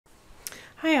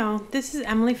Hi all, this is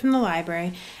Emily from the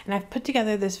library, and I've put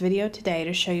together this video today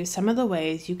to show you some of the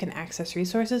ways you can access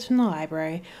resources from the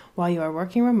library while you are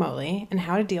working remotely and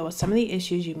how to deal with some of the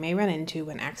issues you may run into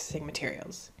when accessing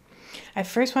materials. I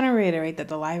first want to reiterate that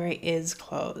the library is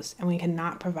closed and we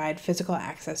cannot provide physical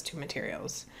access to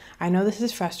materials. I know this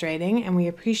is frustrating and we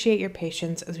appreciate your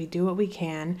patience as we do what we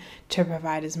can to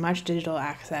provide as much digital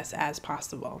access as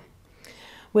possible.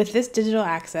 With this digital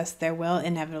access, there will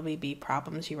inevitably be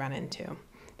problems you run into.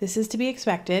 This is to be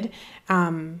expected,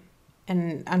 and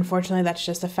unfortunately that's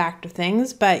just a fact of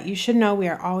things, but you should know we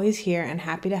are always here and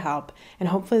happy to help, and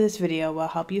hopefully this video will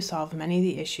help you solve many of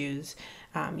the issues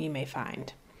you may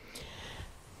find.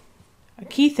 A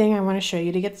key thing I want to show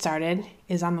you to get started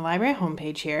is on the library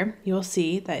homepage here. You will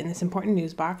see that in this important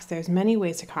news box, there's many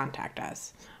ways to contact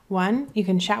us. One, you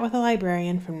can chat with a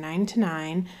librarian from 9 to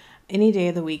 9 any day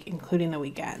of the week, including the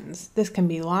weekends. This can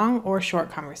be long or short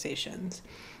conversations.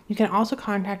 You can also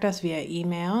contact us via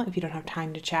email if you don't have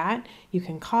time to chat. You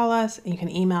can call us and you can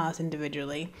email us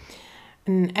individually.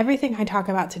 And everything I talk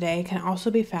about today can also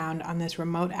be found on this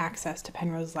remote access to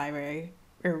Penrose Library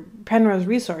or Penrose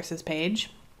resources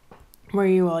page, where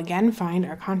you will again find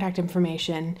our contact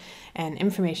information and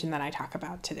information that I talk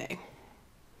about today.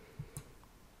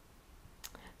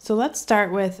 So let's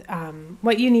start with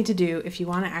what you need to do if you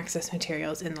want to access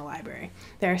materials in the library.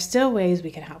 There are still ways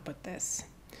we can help with this.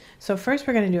 So first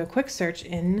we're going to do a quick search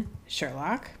in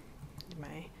Sherlock,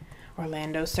 my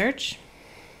Orlando search.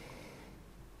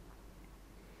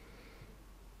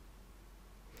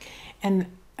 And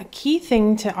a key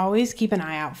thing to always keep an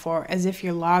eye out for is if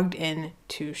you're logged in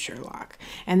to Sherlock.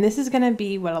 And this is going to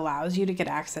be what allows you to get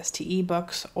access to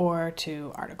ebooks or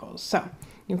to articles. So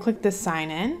you click this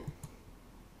sign in.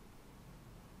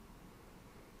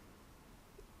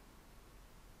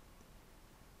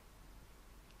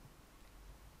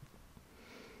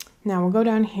 Now we'll go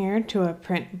down here to a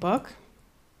print book,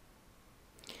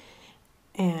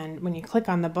 and when you click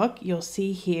on the book, you'll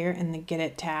see here in the Get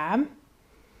It tab,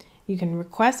 you can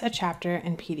request a chapter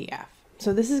in PDF.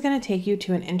 So this is going to take you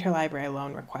to an interlibrary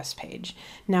loan request page.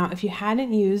 Now, if you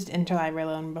hadn't used interlibrary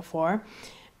loan before,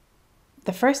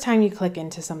 the first time you click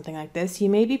into something like this, you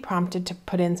may be prompted to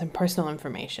put in some personal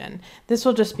information. This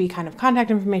will just be kind of contact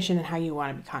information and how you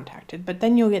want to be contacted, but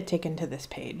then you'll get taken to this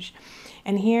page.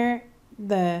 And here,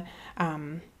 the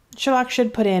Sherlock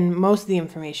should put in most of the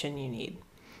information you need.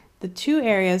 The two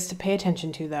areas to pay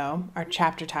attention to, though, are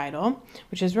chapter title,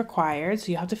 which is required,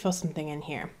 so you have to fill something in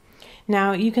here.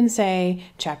 Now, you can say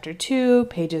chapter 2,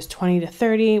 pages 20 to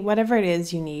 30, whatever it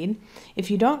is you need. If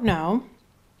you don't know,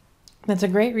 that's a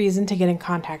great reason to get in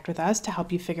contact with us to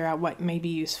help you figure out what may be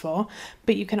useful,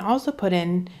 but you can also put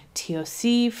in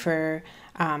TOC for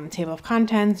table of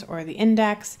contents or the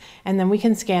index, and then we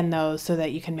can scan those so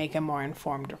that you can make a more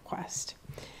informed request.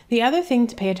 The other thing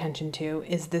to pay attention to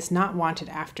is this not wanted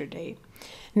after date.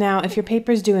 Now, if your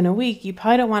paper is due in a week, you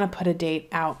probably don't want to put a date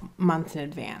out months in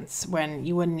advance when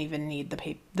you wouldn't even need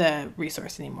the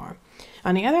resource anymore.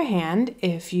 On the other hand,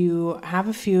 if you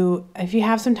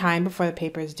have some time before the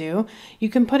paper is due, you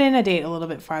can put in a date a little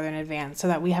bit farther in advance so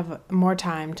that we have more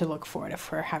time to look for it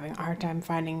if we're having a hard time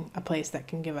finding a place that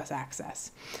can give us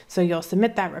access. So you'll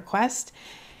submit that request,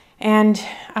 and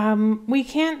we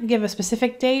can't give a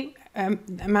specific date,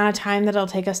 amount of time that it'll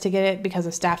take us to get it because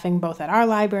of staffing both at our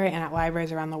library and at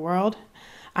libraries around the world.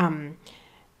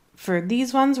 For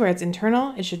these ones where it's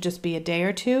internal, it should just be a day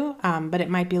or two, but it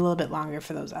might be a little bit longer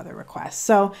for those other requests.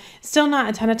 So still not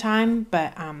a ton of time,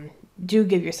 but do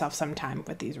give yourself some time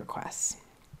with these requests.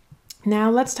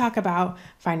 Now let's talk about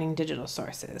finding digital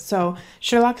sources. So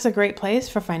Sherlock is a great place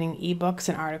for finding ebooks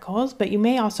and articles, but you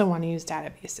may also want to use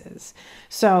databases.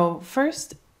 So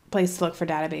first place to look for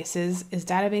databases is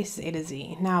Databases A to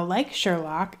Z. Now, like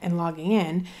Sherlock and logging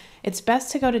in, it's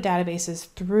best to go to databases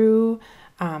through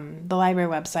the library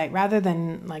website rather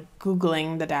than like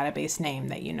Googling the database name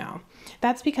that you know.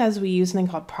 That's because we use something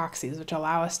called proxies, which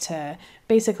allow us to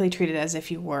basically treat it as if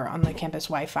you were on the campus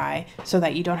Wi-Fi so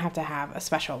that you don't have to have a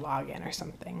special login or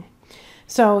something.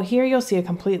 So here you'll see a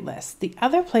complete list. The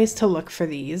other place to look for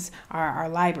these are our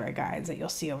library guides that you'll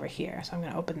see over here. So I'm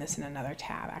going to open this in another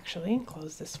tab actually, and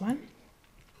close this one.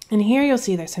 And here you'll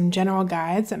see there's some general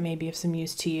guides that may be of some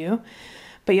use to you,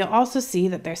 but you'll also see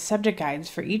that there's subject guides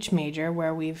for each major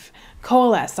where we've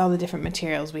coalesced all the different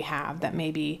materials we have that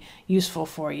may be useful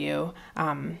for you.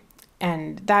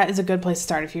 And that is a good place to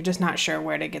start if you're just not sure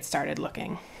where to get started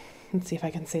looking. Let's see if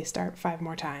I can say start 5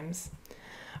 more times.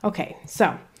 Okay,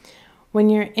 so when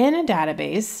you're in a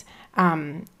database,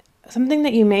 something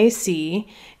that you may see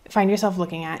find yourself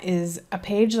looking at is a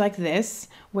page like this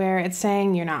where it's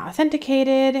saying you're not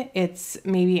authenticated, it's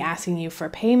maybe asking you for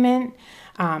payment,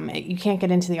 you can't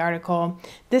get into the article.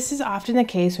 This is often the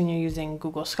case when you're using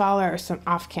Google Scholar or some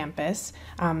off-campus,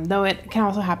 though it can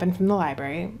also happen from the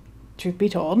library, truth be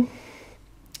told.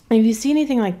 If you see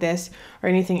anything like this or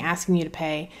anything asking you to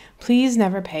pay, please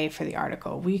never pay for the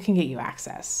article. We can get you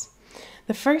access.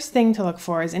 The first thing to look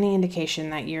for is any indication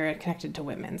that you're connected to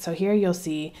Whitman. So here you'll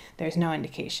see there's no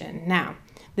indication. Now,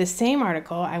 this same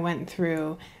article, I went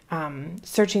through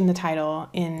searching the title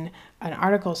in an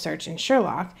article search in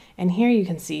Sherlock, and here you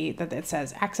can see that it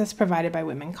says access provided by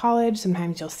Whitman College.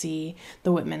 Sometimes you'll see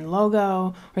the Whitman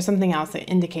logo or something else that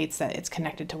indicates that it's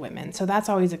connected to Whitman. So that's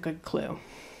always a good clue.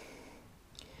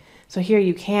 So here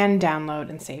you can download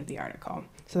and save the article.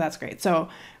 So that's great. So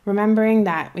remembering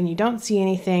that when you don't see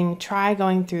anything, try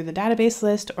going through the database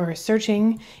list or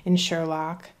searching in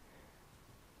Sherlock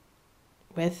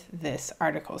with this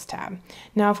articles tab.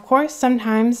 Now, of course,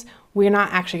 sometimes we're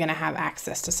not actually going to have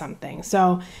access to something.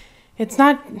 So it's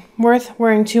not worth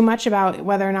worrying too much about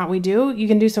whether or not we do. You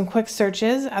can do some quick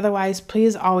searches. Otherwise,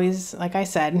 please always, like I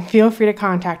said, feel free to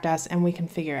contact us and we can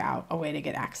figure out a way to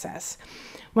get access.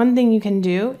 One thing you can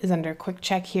do is under quick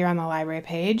check here on the library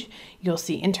page, you'll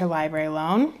see interlibrary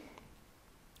loan.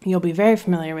 You'll be very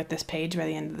familiar with this page by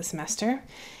the end of the semester,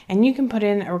 and you can put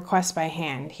in a request by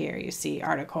hand. Here you see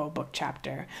article, book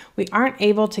chapter. We aren't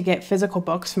able to get physical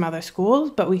books from other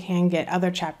schools, but we can get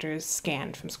other chapters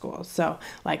scanned from schools. So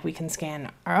like we can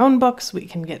scan our own books, we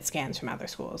can get scans from other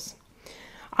schools.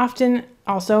 Often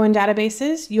also in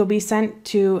databases, you'll be sent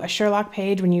to a Sherlock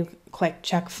page when you click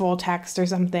check full text or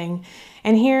something,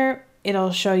 and here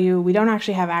it'll show you we don't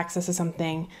actually have access to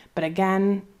something, but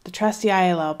again, the trusty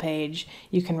ILL page,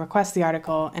 you can request the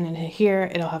article, and in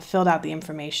here it'll have filled out the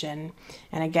information,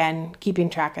 and again, keeping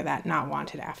track of that not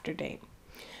wanted after date.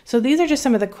 So these are just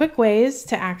some of the quick ways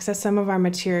to access some of our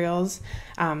materials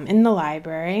in the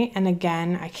library, and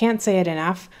again, I can't say it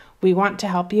enough, we want to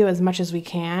help you as much as we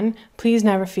can. Please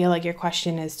never feel like your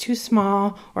question is too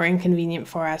small or inconvenient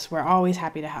for us. We're always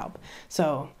happy to help.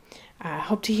 So I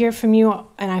hope to hear from you,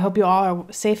 and I hope you all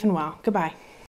are safe and well. Goodbye.